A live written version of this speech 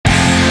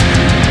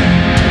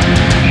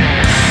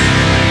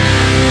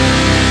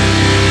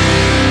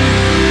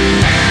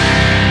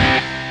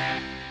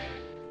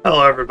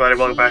everybody,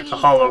 welcome back to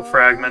Hollow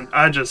Fragment.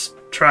 I just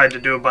tried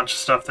to do a bunch of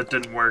stuff that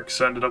didn't work,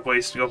 so I ended up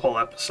wasting a whole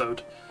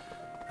episode.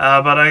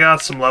 But I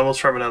got some levels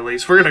from it at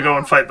least. We're gonna go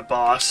and fight the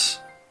boss.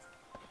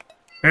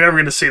 You're never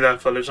gonna see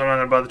that footage, I'm not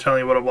gonna bother telling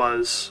you what it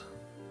was.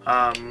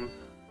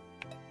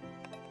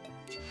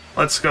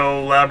 Let's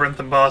go Labyrinth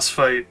and boss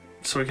fight,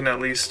 so we can at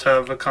least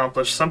have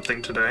accomplished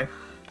something today.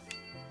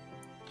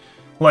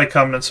 Like,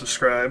 comment, and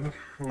subscribe.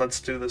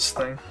 Let's do this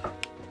thing.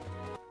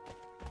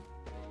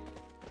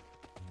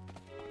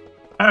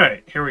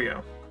 Alright, here we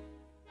go.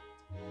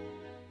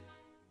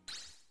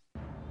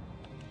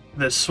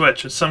 This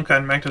switch is some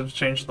kind of mechanism to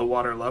change the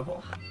water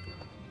level.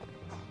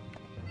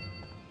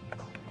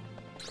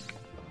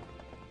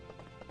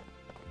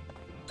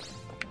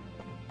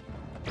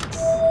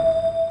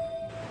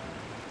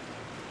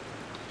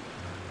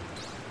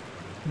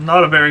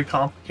 Not a very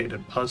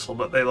complicated puzzle,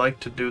 but they like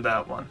to do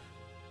that one.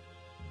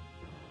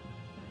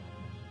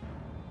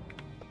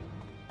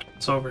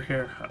 It's over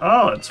here.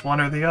 Oh, it's one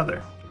or the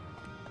other.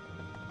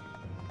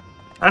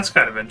 That's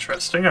kind of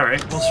interesting.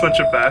 Alright, we'll switch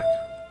it back.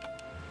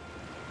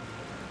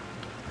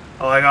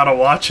 Oh, I gotta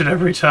watch it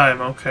every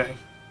time. Okay.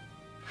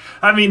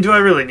 I mean, do I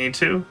really need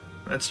to?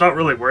 It's not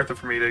really worth it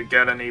for me to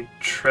get any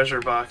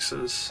treasure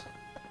boxes.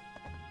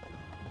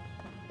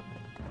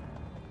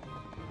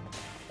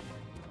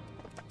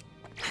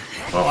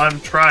 Well,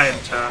 I'm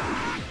trying to...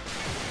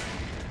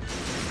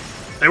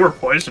 They were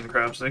poison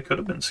crabs. They could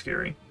have been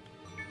scary.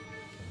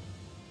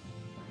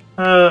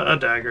 A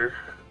dagger.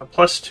 A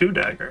 +2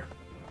 dagger.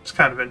 It's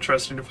kind of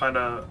interesting to find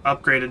a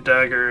upgraded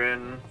dagger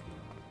in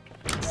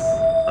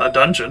a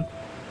dungeon.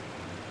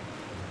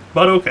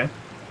 But okay.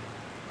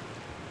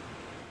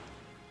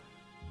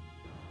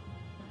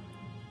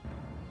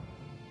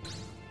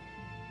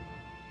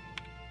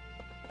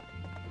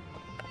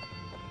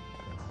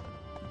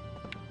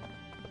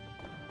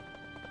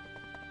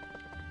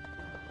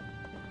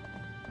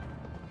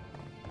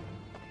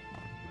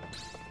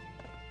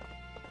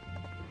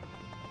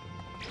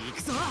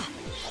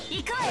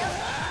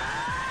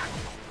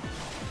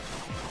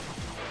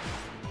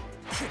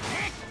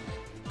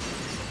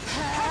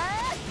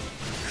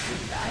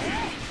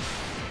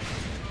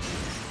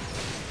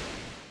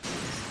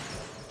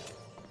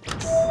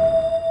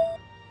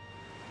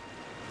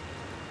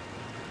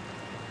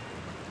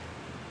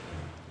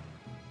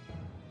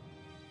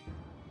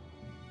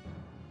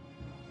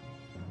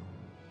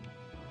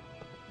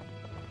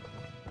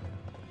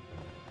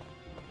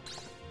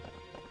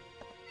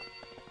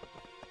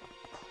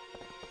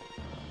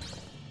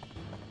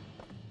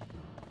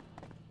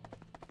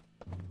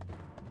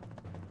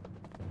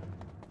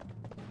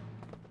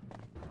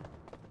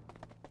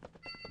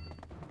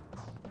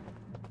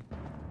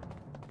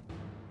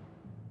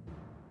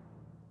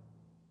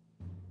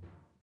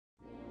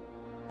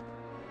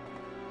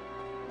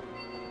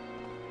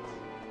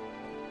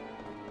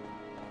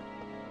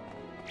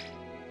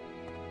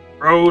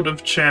 Road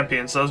of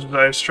Champions. Those who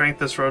desire strength,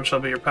 this road shall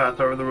be your path.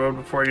 Over the road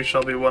before you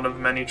shall be one of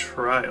many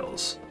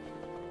trials.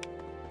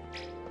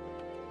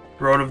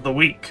 Road of the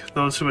Weak.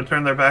 Those who would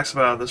turn their backs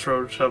about this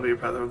road shall be your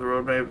path. Over the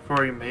road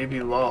before you may be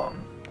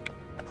long.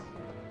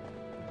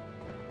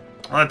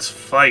 Let's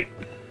fight.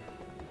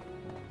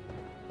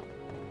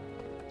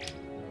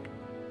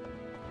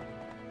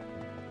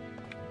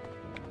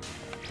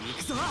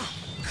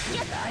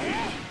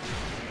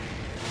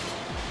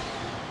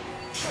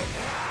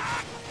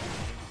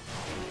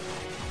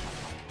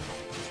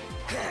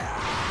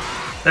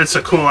 It's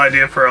a cool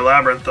idea for a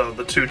labyrinth, though.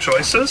 The two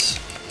choices.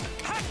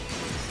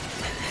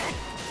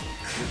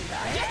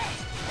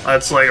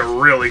 That's like a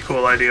really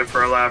cool idea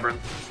for a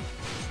labyrinth.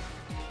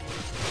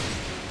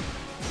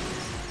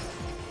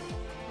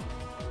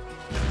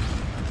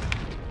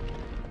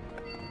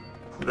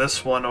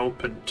 This one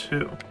opened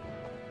too.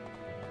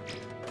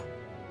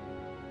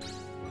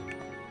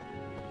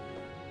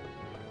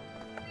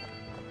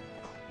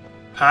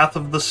 Path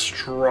of the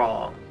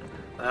Strong.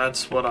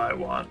 That's what I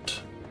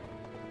want.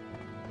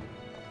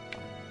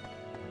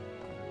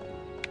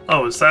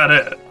 Oh, is that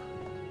it?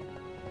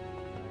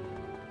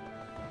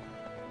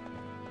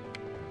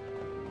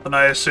 Then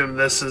I assume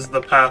this is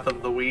the Path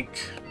of the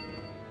Weak.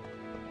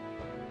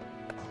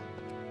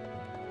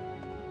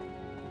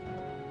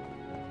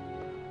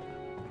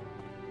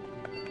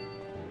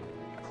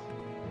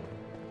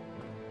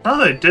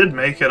 Oh, they did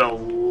make it a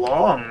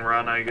long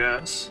run, I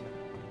guess.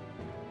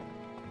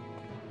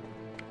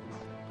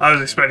 I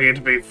was expecting it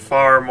to be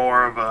far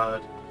more of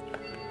a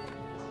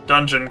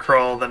dungeon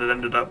crawl than it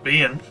ended up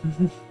being.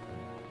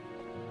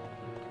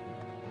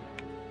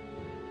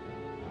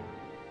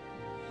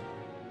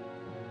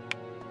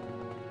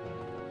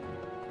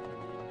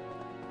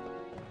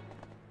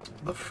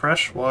 The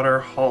Freshwater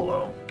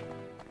Hollow.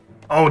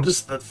 Oh,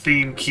 does the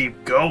theme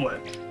keep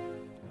going?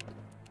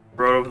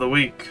 Road of the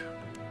Weak.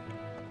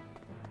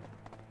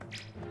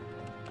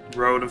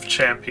 Road of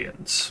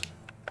Champions.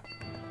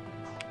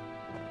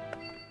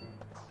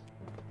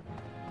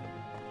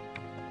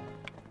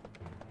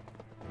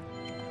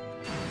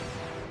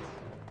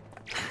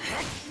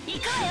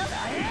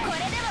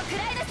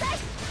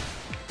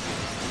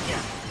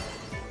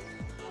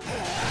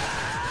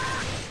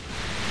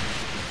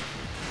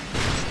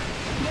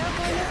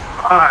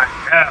 I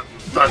am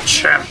the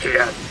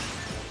champion.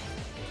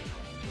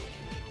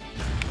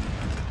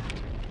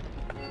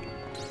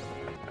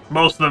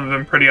 Most of them have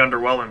been pretty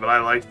underwhelming, but I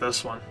like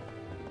this one.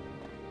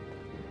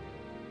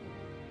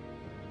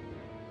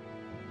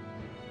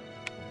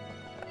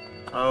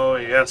 Oh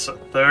yes, a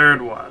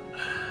third one.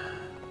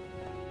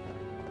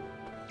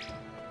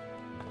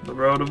 The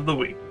Road of the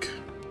Weak.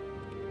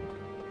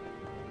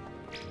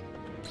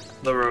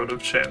 The Road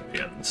of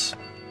Champions.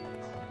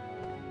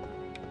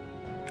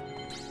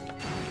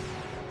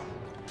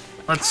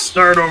 Let's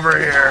start over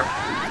here.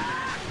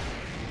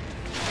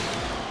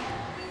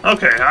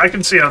 Okay, I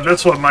can see how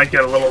this one might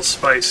get a little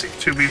spicy,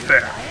 to be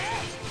fair.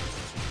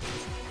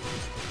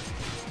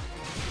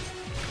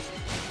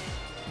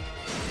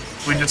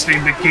 We just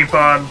need to keep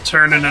on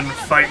turning and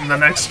fighting the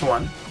next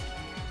one.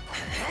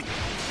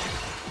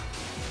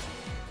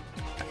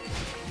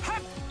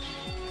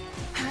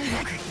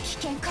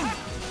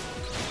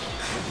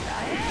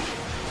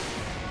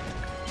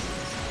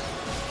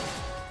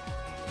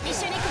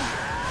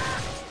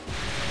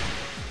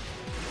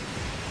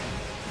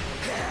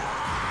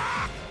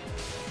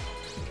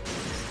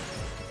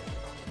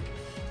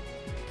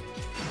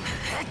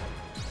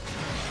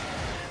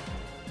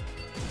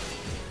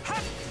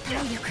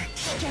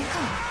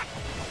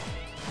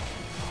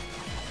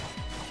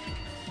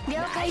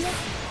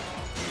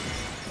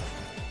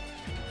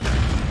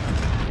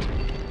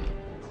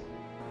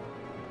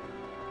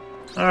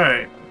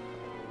 Alright.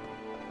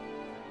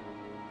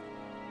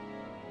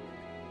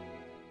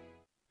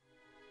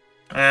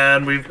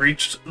 And we've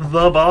reached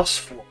the boss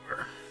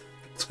floor.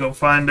 Let's go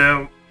find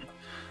out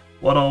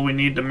what all we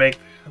need to make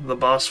the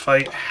boss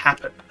fight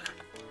happen.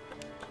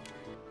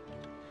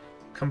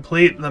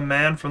 Complete the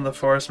man from the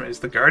forest maze,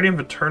 the guardian of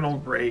eternal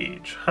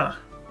rage. Huh.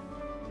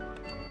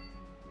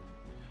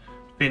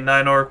 Defeat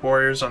 9 orc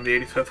warriors on the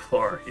 85th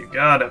floor. You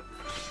got it.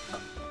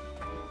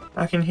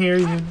 I can hear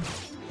you,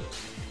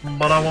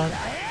 but I won't.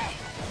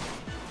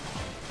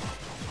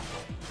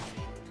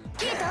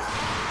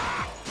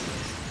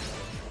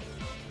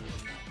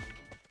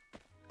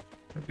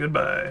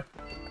 Goodbye.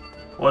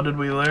 What did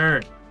we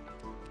learn?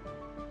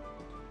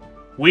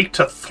 Weak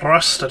to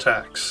thrust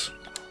attacks.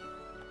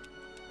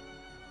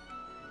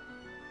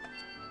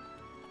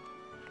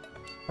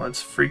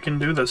 Let's freaking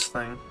do this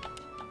thing.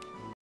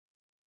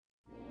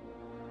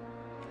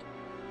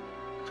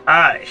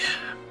 Hi.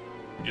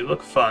 You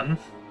look fun.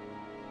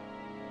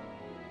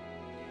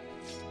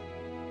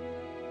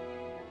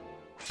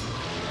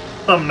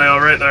 Thumbnail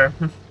right there.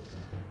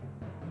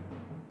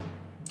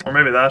 Or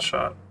maybe that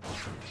shot.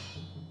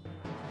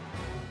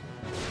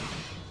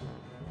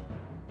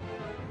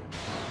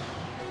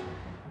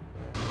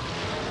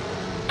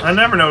 I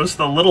never noticed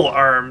the little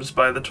arms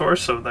by the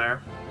torso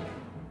there.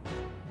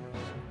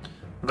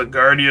 The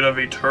Guardian of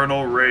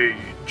Eternal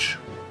Rage.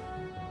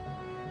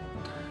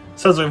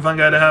 Sounds like a fun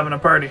guy to have in a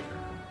party.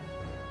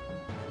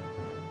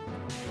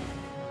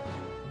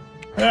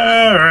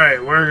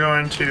 Alright, we're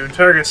going to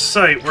target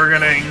site. We're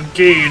going to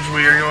engage.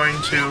 We are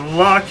going to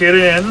lock it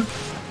in.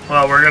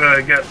 Well, we're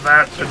going to get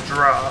that to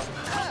drop.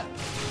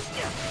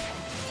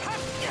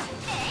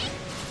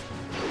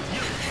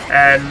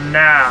 And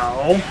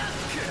now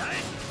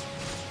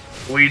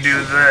we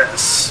do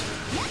this.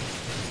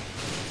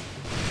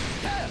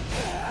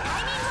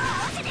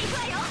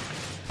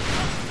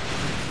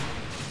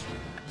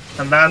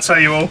 And that's how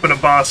you open a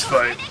boss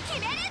fight.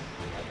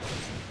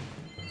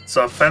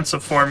 So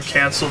offensive form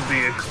canceled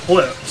the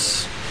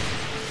Eclipse.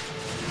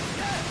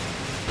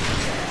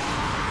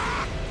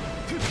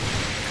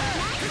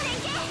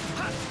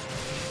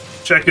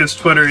 Check his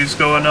Twitter, he's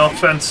going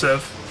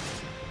offensive.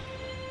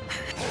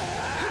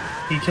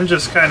 He can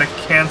just kind of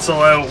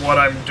cancel out what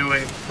I'm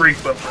doing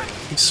frequently.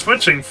 He's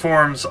switching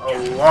forms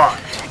a lot.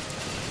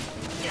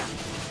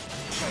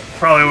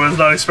 Probably was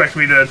not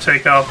expecting me to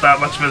take off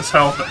that much of his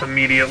health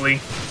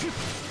immediately.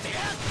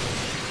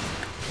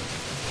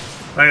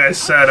 Like I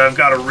said, I've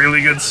got a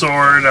really good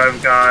sword,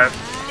 I've got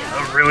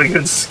a really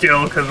good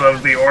skill because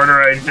of the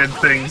order I did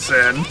things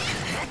in.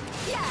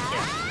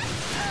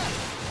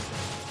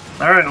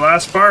 Alright,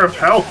 last bar of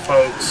health,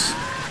 folks.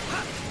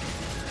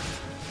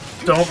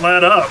 Don't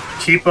let up.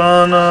 Keep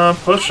on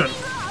pushing.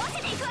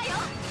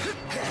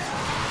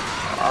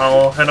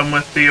 I'll hit him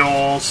with the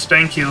old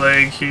stanky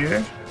leg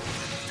here.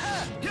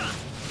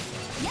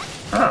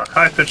 Ah,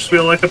 high-pitched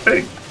squeal like a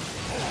pig.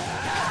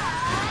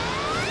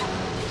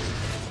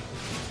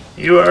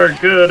 You are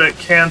good at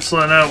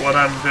canceling out what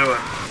I'm doing.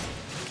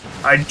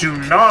 I do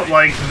not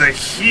like the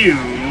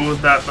hue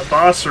that the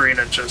boss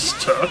arena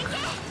just took.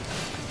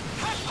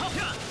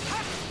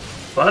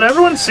 But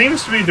everyone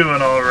seems to be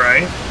doing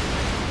alright.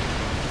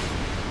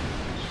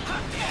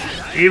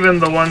 Even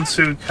the ones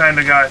who kind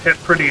of got hit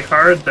pretty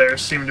hard there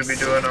seem to be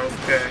doing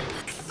okay.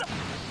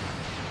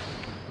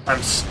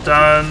 I'm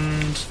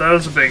stunned. That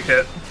was a big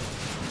hit.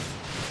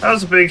 That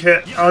was a big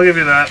hit. I'll give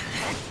you that.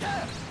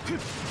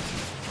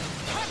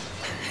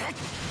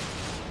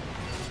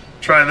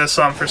 Try this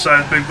on for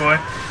size, big boy.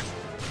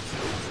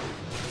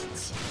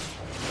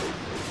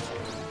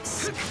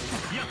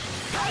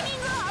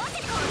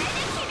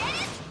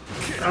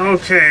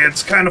 Okay,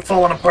 it's kind of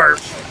falling apart.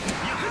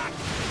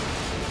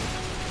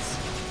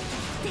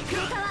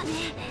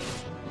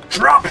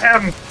 Drop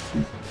him!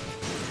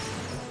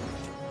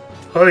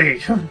 Hey.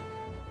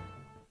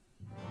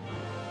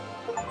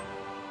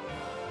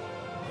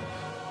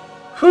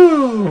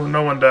 Whew,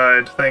 no one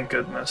died, thank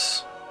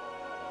goodness.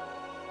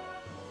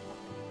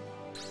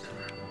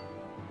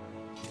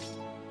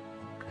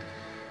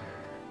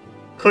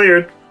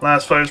 Cleared.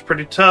 Last fight was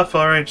pretty tough.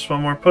 Alright, just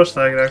one more push,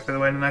 then I can activate the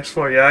way to the next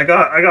floor. Yeah, I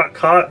got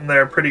caught in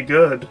there pretty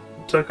good.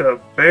 Took a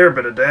fair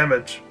bit of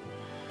damage.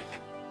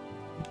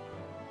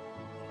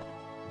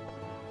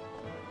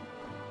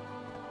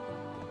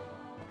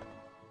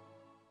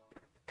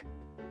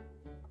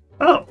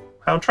 Oh,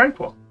 how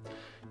tranquil.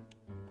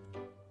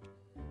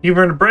 You've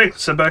earned a break.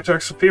 Let's head back to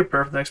Sophia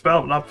prepare for the next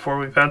battle, but not before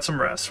we've had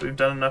some rest. We've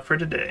done enough for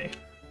today.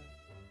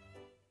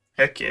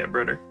 Heck yeah,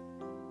 brother.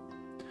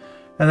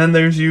 And then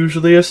there's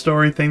usually a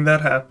story thing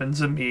that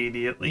happens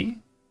immediately.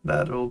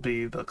 That'll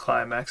be the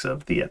climax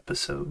of the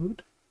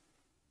episode.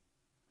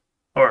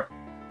 Or,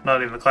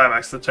 not even the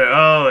climax.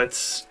 Oh,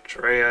 it's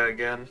Drea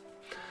again.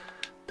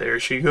 There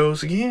she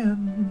goes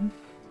again.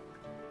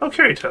 Oh,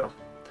 Kirito.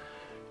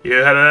 You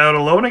headed out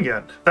alone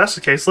again. If that's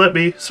the case, let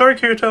me. Sorry,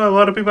 Kirito, I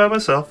want to be by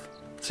myself.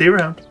 See you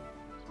around.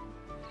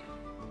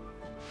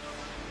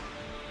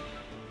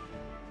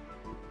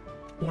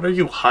 What are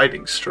you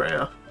hiding,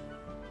 Straya?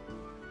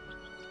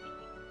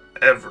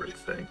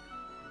 Everything.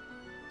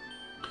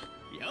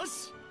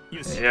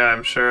 Yeah,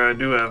 I'm sure I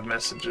do have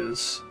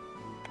messages.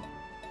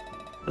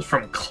 It's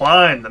from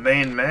Klein, the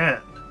main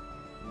man.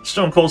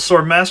 Stone Cold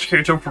Sword Master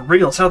Kirito for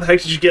reals. How the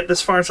heck did you get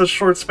this far in such a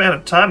short span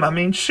of time? I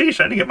mean, sheesh,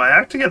 I need to get my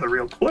act together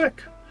real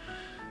quick.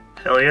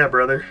 Hell yeah,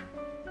 brother.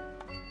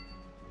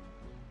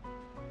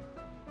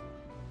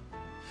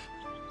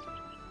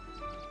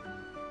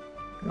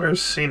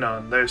 Where's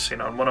Sinon? There's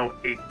Sinon,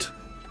 108.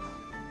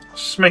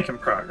 Just making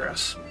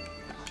progress.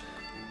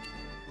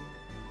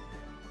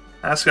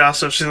 Ask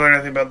Gaston if she's learned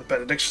anything about the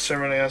benediction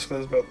ceremony. Ask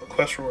Liz about the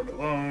quest reward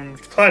alone.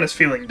 If Clyde is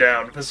feeling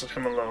down, visit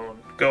him alone.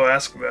 Go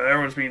ask about it.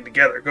 Everyone's meeting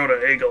together. Go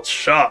to Egel's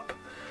shop.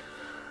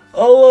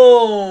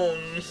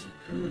 Alone!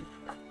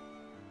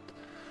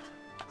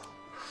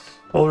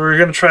 Well, we're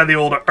gonna try the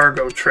old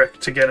Argo trick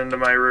to get into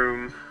my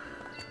room.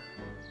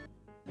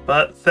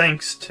 But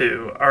thanks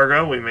to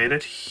Argo, we made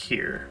it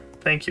here.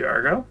 Thank you,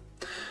 Argo.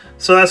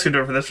 So that's gonna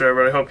do it for this video,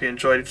 everybody. I hope you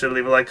enjoyed. If you did,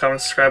 leave a like, comment,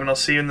 subscribe, and I'll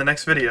see you in the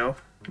next video.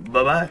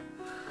 Bye-bye.